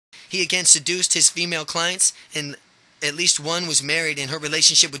He again seduced his female clients, and at least one was married, and her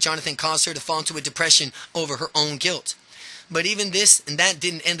relationship with Jonathan caused her to fall into a depression over her own guilt. But even this and that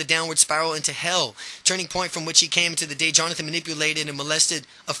didn't end the downward spiral into hell, turning point from which he came to the day Jonathan manipulated and molested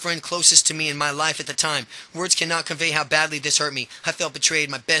a friend closest to me in my life at the time. Words cannot convey how badly this hurt me. I felt betrayed.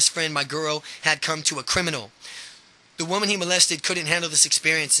 My best friend, my girl, had come to a criminal. The woman he molested couldn't handle this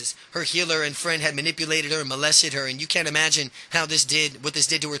experiences. Her healer and friend had manipulated her and molested her, and you can't imagine what this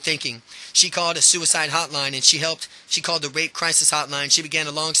did to her thinking. She called a suicide hotline, and she called the rape crisis hotline. She began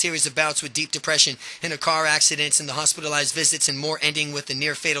a long series of bouts with deep depression and her car accidents and the hospitalized visits, and more ending with a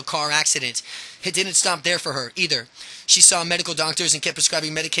near-fatal car accident. It didn't stop there for her either. She saw medical doctors and kept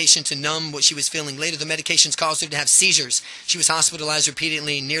prescribing medication to numb what she was feeling. Later, the medications caused her to have seizures. She was hospitalized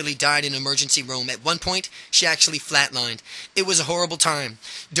repeatedly and nearly died in an emergency room. At one point, she actually flatlined. It was a horrible time.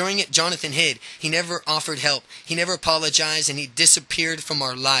 During it, Jonathan hid. He never offered help. He never apologized, and he disappeared from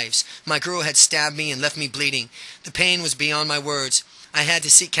our lives. My girl had stabbed me and left me bleeding. The pain was beyond my words. I had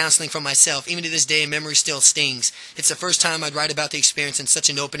to seek counseling for myself. Even to this day, memory still stings. It's the first time I'd write about the experience in such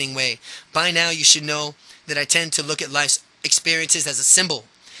an opening way. By now, you should know that I tend to look at life's experiences as a symbol.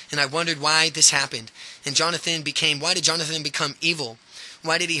 And I wondered why this happened. And why did Jonathan become evil?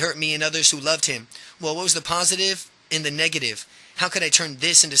 Why did he hurt me and others who loved him? Well, what was the positive and the negative? How could I turn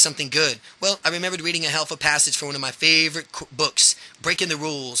this into something good? Well, I remembered reading a helpful passage from one of my favorite books, Breaking the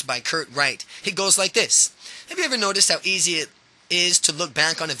Rules by Kurt Wright. It goes like this. Have you ever noticed how easy it is to look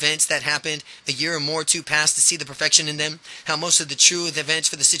back on events that happened a year or more too past to see the perfection in them? How most of the true events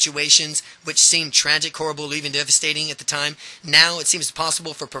for the situations which seemed tragic, horrible, or even devastating at the time, now it seems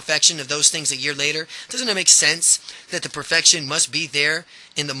possible for perfection of those things a year later? Doesn't it make sense that the perfection must be there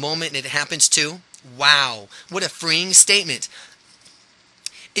in the moment it happens too? Wow, what a freeing statement.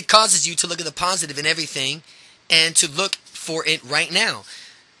 It causes you to look at the positive in everything and to look for it right now.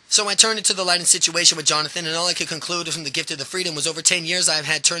 So I turned into the light and situation with Jonathan, and all I could conclude from the gift of the freedom was over 10 years I've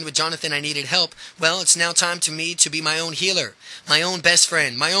had turned with Jonathan. I needed help. Well, it's now time to me to be my own healer, my own best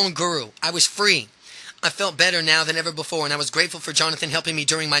friend, my own guru. I was free. I felt better now than ever before, and I was grateful for Jonathan helping me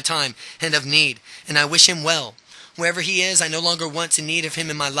during my time and of need, and I wish him well. Wherever he is, I no longer want to need of him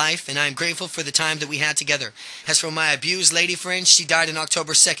in my life, and I am grateful for the time that we had together. As for my abused lady friend, she died on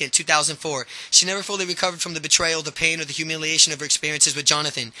October 2nd, 2004. She never fully recovered from the betrayal, the pain, or the humiliation of her experiences with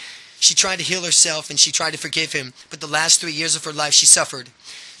Jonathan. She tried to heal herself, and she tried to forgive him, but the last 3 years of her life she suffered.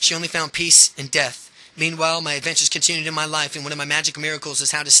 She only found peace in death. Meanwhile, my adventures continued in my life, and one of my magic miracles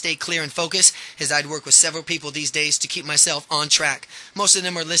is how to stay clear and focused, as I'd work with several people these days to keep myself on track. Most of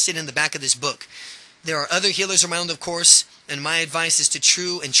them are listed in the back of this book. There are other healers around, of course, and my advice is to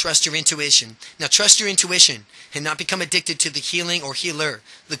trust your intuition. Now, trust your intuition and not become addicted to the healing or healer.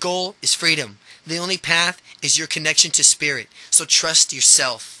 The goal is freedom. The only path is your connection to spirit. So trust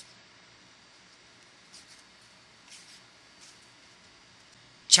yourself.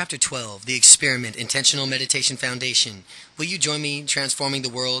 Chapter 12, The Experiment, Intentional Meditation Foundation. Will you join me in transforming the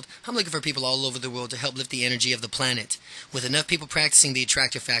world? I'm looking for people all over the world to help lift the energy of the planet. With enough people practicing the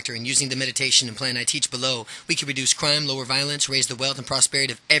Attractor factor and using the meditation and plan I teach below, we can reduce crime, lower violence, raise the wealth and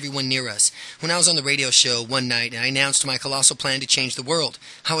prosperity of everyone near us. When I was on the radio show one night, I announced my colossal plan to change the world.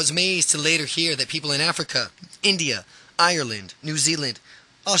 I was amazed to later hear that people in Africa, India, Ireland, New Zealand,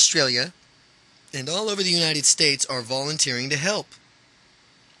 Australia, and all over the United States are volunteering to help.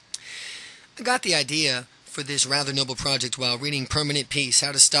 I got the idea for this rather noble project while reading Permanent Peace,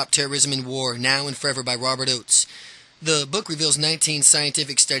 How to Stop Terrorism and War, Now and Forever by Robert Oates. The book reveals 19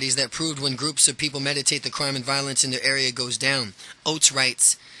 scientific studies that proved when groups of people meditate, the crime and violence in their area goes down. Oates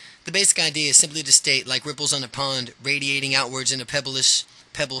writes, the basic idea is simply to state, like ripples on a pond, radiating outwards in a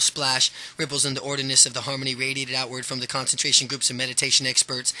pebble splash, ripples in the ordinance of the harmony radiated outward from the concentration groups of meditation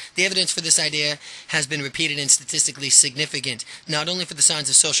experts. The evidence for this idea has been repeated and statistically significant, not only for the signs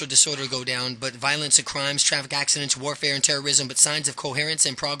of social disorder go down, but violence and crimes, traffic accidents, warfare and terrorism, but signs of coherence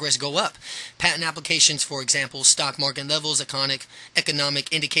and progress go up. Patent applications, for example, stock market levels,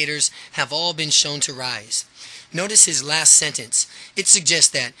 economic indicators have all been shown to rise. Notice his last sentence. It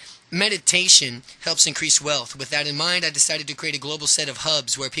suggests that meditation helps increase wealth. With that in mind, I decided to create a global set of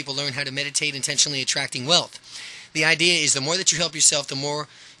hubs where people learn how to meditate, intentionally attracting wealth. The idea is the more that you help yourself, the more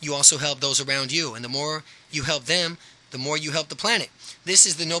you also help those around you. And the more you help them, the more you help the planet. This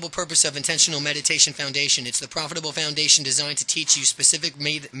is the noble purpose of Intentional Meditation Foundation. It's the profitable foundation designed to teach you specific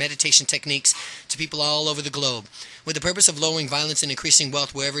meditation techniques to people all over the globe, with the purpose of lowering violence and increasing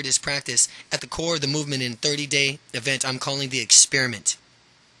wealth wherever it is practiced. At the core of the movement in a 30-day event I'm calling The Experiment.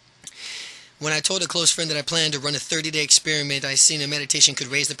 When I told a close friend that I planned to run a 30-day experiment I seen a meditation could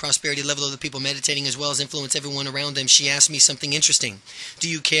raise the prosperity level of the people meditating as well as influence everyone around them, she asked me something interesting. Do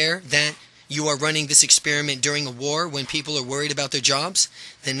you care that you are running this experiment during a war when people are worried about their jobs?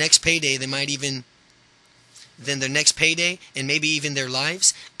 The next payday their next payday and maybe even their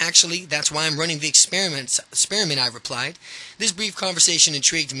lives? Actually, that's why I'm running the experiment, I replied. This brief conversation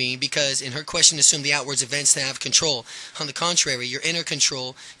intrigued me because in her question assumed the outwards events to have control. On the contrary, your inner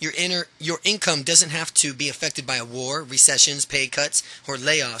control, your income doesn't have to be affected by a war, recessions, pay cuts, or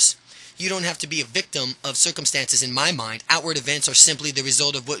layoffs. You don't have to be a victim of circumstances in my mind. Outward events are simply the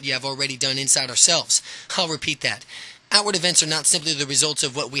result of what you have already done inside ourselves. I'll repeat that. Outward events are not simply the results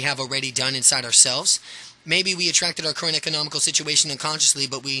of what we have already done inside ourselves. Maybe we attracted our current economical situation unconsciously,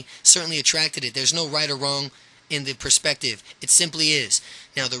 but we certainly attracted it. There's no right or wrong in the perspective. It simply is.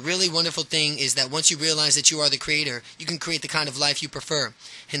 Now, the really wonderful thing is that once you realize that you are the creator, you can create the kind of life you prefer.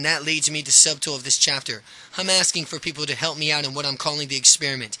 And that leads me to subtitle of this chapter. I'm asking for people to help me out in what I'm calling the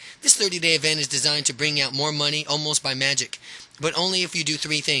experiment. This 30-day event is designed to bring out more money almost by magic. But only if you do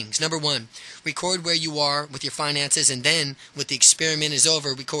 3 things. Number 1, record where you are with your finances, and then, when the experiment is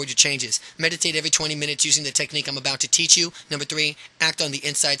over, record your changes. Meditate every 20 minutes using the technique I'm about to teach you. Number 3, act on the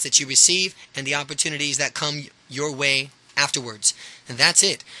insights that you receive and the opportunities that come your way afterwards. And that's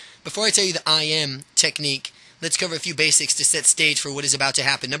it. Before I tell you the I am technique, let's cover a few basics to set stage for what is about to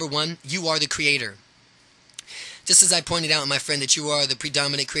happen. Number 1, you are the creator. Just as I pointed out, my friend, that you are the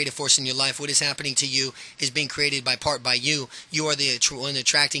predominant creative force in your life, what is happening to you is being created by you. You are the one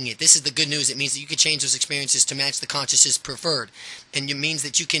attracting it. This is the good news. It means that you can change those experiences to match the consciousness preferred. And it means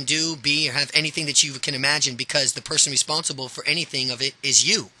that you can do, be, or have anything that you can imagine because the person responsible for anything of it is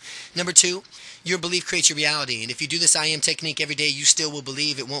you. Number 2, your belief creates your reality. And if you do this I am technique every day, you still will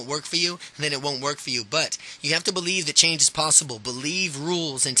believe it won't work for you, and then it won't work for you. But you have to believe that change is possible. Believe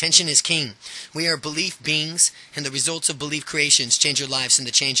rules. Intention is king. We are belief beings, and the results of belief creations change your lives and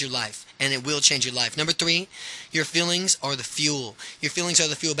to change your life. And it will change your life. Number 3, your feelings are the fuel. Your feelings are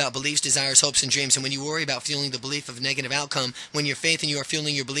the fuel about beliefs, desires, hopes, and dreams. And when you worry about feeling the belief of negative outcome, when your faith and you are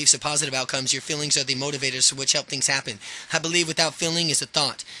feeling your beliefs of positive outcomes, your feelings are the motivators which help things happen. I believe without feeling is a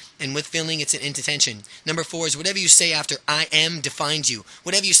thought. And with feeling, it's an intention. Number 4 is whatever you say after I am defines you.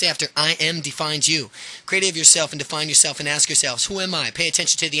 Whatever you say after I am defines you. Create of yourself and define yourself and ask yourselves, who am I? Pay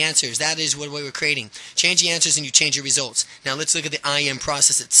attention to the answers. That is what we're creating. Change the answers and you change your results. Now let's look at the I am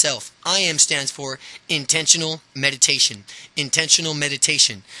process itself. I am stands for intentional meditation. Intentional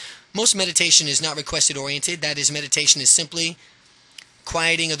meditation. Most meditation is not requested oriented. That is, meditation is simply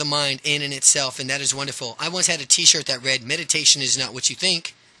quieting of the mind in and itself, and that is wonderful. I once had a t-shirt that read, meditation is not what you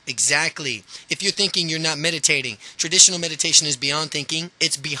think. Exactly. If you're thinking, you're not meditating. Traditional meditation is beyond thinking.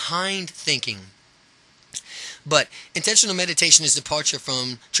 It's behind thinking. But intentional meditation is departure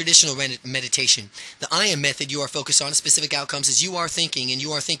from traditional meditation. The I am method you are focused on specific outcomes as you are thinking, and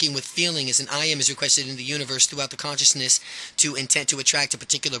you are thinking with feeling as an I am is requested in the universe throughout the consciousness to intent to attract a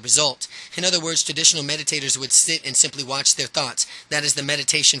particular result. In other words, traditional meditators would sit and simply watch their thoughts. That is the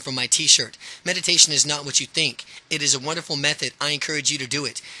meditation from my t-shirt. Meditation is not what you think. It is a wonderful method. I encourage you to do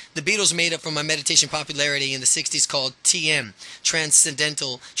it. The Beatles made up from my meditation popularity in the 60s called TM,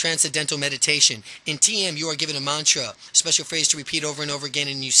 Transcendental Meditation. In TM, you are given a mantra, a special phrase to repeat over and over again,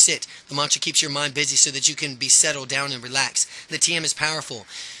 and you sit. The mantra keeps your mind busy so that you can be settled down and relax. The TM is powerful.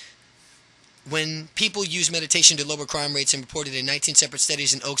 When people use meditation to lower crime rates and reported in 19 separate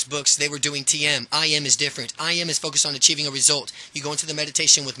studies in Oak's books, they were doing TM. I am is different. I am is focused on achieving a result. You go into the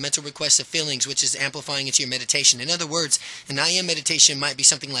meditation with mental requests of feelings, which is amplifying into your meditation. In other words, an I am meditation might be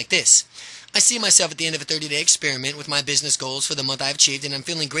something like this. I see myself at the end of a 30-day experiment with my business goals for the month I've achieved, and I'm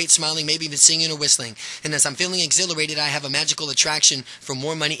feeling great, smiling, maybe even singing or whistling. And as I'm feeling exhilarated, I have a magical attraction for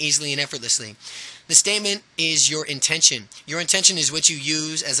more money easily and effortlessly. The statement is your intention. Your intention is what you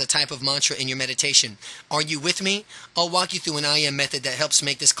use as a type of mantra in your meditation. Are you with me? I'll walk you through an I am method that helps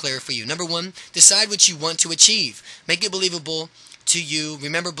make this clear for you. Number 1, decide what you want to achieve. Make it believable to you.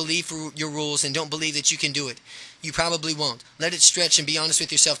 Remember, believe your rules and don't believe that you can do it. You probably won't. Let it stretch and be honest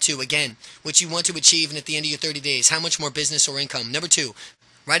with yourself too. Again, what you want to achieve and at the end of your 30 days, how much more business or income. Number 2,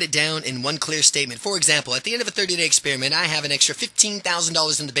 write it down in one clear statement. For example, at the end of a 30-day experiment, I have an extra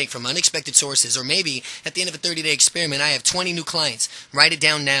 $15,000 in the bank from unexpected sources. Or maybe at the end of a 30-day experiment, I have 20 new clients. Write it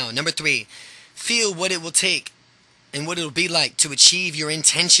down now. Number 3, feel what it will take and what it'll be like to achieve your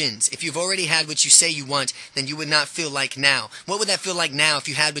intentions. If you've already had what you say you want, then you would not feel like now. What would that feel like now if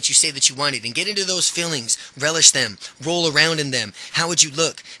you had what you say that you wanted? And get into those feelings. Relish them. Roll around in them. How would you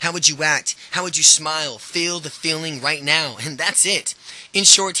look? How would you act? How would you smile? Feel the feeling right now. And that's it. In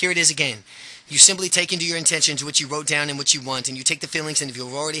short, here it is again. You simply take into your intentions what you wrote down and what you want, and you take the feelings and if you're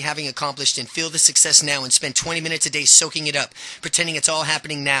already having accomplished and feel the success now and spend 20 minutes a day soaking it up, pretending it's all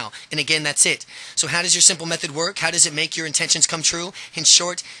happening now. And again, that's it. So how does your simple method work? How does it make your intentions come true? In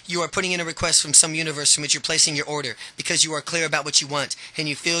short, you are putting in a request from some universe from which you're placing your order because you are clear about what you want and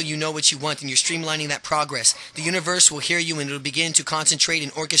you feel you know what you want and you're streamlining that progress. The universe will hear you and it will begin to concentrate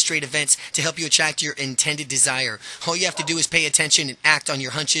and orchestrate events to help you attract your intended desire. All you have to do is pay attention and act on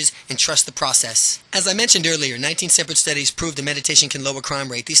your hunches and trust the process. As I mentioned earlier, 19 separate studies proved that meditation can lower crime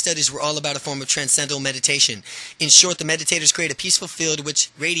rate. These studies were all about a form of transcendental meditation. In short, the meditators create a peaceful field which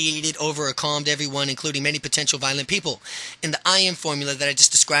radiated over or calmed everyone, including many potential violent people. In the I am formula that I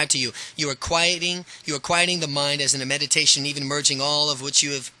just described to you, you are quieting the mind as in a meditation, even merging all of which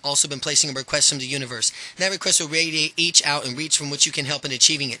you have also been placing a request from the universe. That request will radiate each out and reach from which you can help in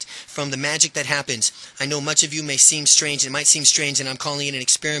achieving it. From the magic that happens. I know much of you may seem strange, it might seem strange, and I'm calling it an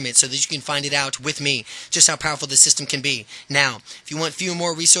experiment so that you can find it out with me, just how powerful this system can be. Now, if you want few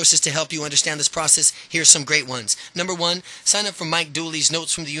more resources to help you understand this process, here's some great ones. Number one, sign up for Mike Dooley's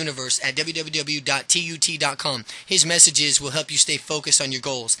Notes from the Universe at www.tut.com. His messages will help you stay focused on your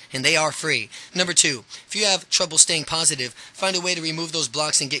goals, and they are free. Number two, if you have trouble staying positive, find a way to remove those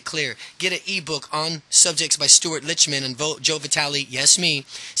blocks and get clear. Get an ebook on subjects by Stuart Lichman and Joe Vitale, yes me.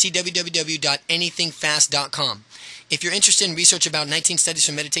 See www.anythingfast.com. If you're interested in research about 19 studies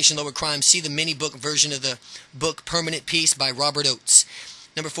for meditation lower crime, see the mini book version of the book Permanent Peace by Robert Oates.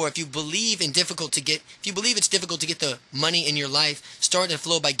 Number four, if you believe it's difficult to get the money in your life, start a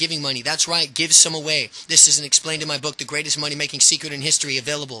flow by giving money. That's right, give some away. This isn't explained in my book, The Greatest Money-Making Secret in History,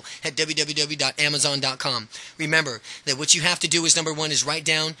 available at www.amazon.com. Remember that what you have to do is, number one, is write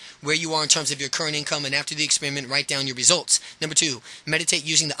down where you are in terms of your current income, and after the experiment, write down your results. Number two, meditate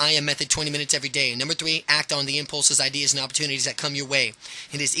using the I am method 20 minutes every day. And number three, act on the impulses, ideas, and opportunities that come your way.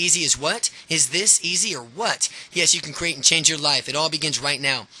 And as easy as what? Is this easy or what? Yes, you can create and change your life. It all begins right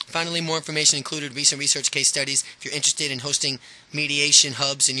now. Finally, more information included recent research case studies. If you're interested in hosting mediation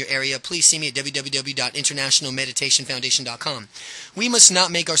hubs in your area, please see me at www.internationalmeditationfoundation.com. We must not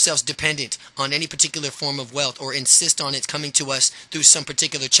make ourselves dependent on any particular form of wealth or insist on it coming to us through some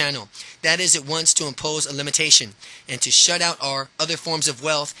particular channel. That is at once to impose a limitation and to shut out our other forms of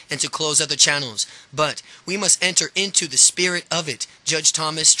wealth and to close other channels. But we must enter into the spirit of it. Judge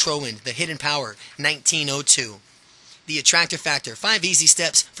Thomas Trowan, The Hidden Power, 1902. The Attractor Factor, 5 easy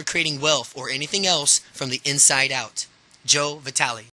steps for creating wealth or anything else from the inside out. Joe Vitale.